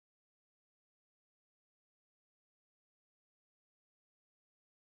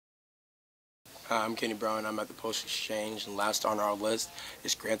Hi, I'm Kenny Brown. I'm at the Post Exchange, and last on our list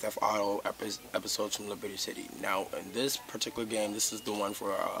is Grand Theft Auto episodes from Liberty City. Now, in this particular game, this is the one for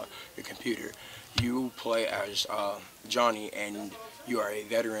your computer. You play as Johnny, and you are a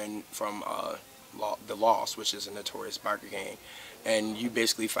veteran from the Lost, which is a notorious biker gang, and you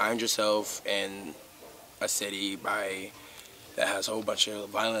basically find yourself in a city that has a whole bunch of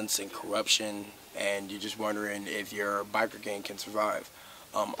violence and corruption, and you're just wondering if your biker gang can survive.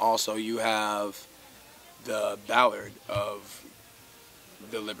 Also, you have the Ballad of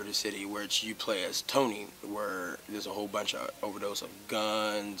the Liberty City, which you play as Tony, where there's a whole bunch of overdose of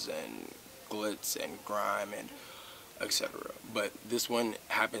guns and glitz and grime and etc. But this one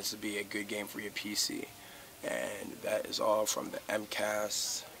happens to be a good game for your PC, and that is all from the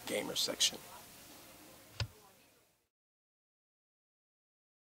MCAS gamer section.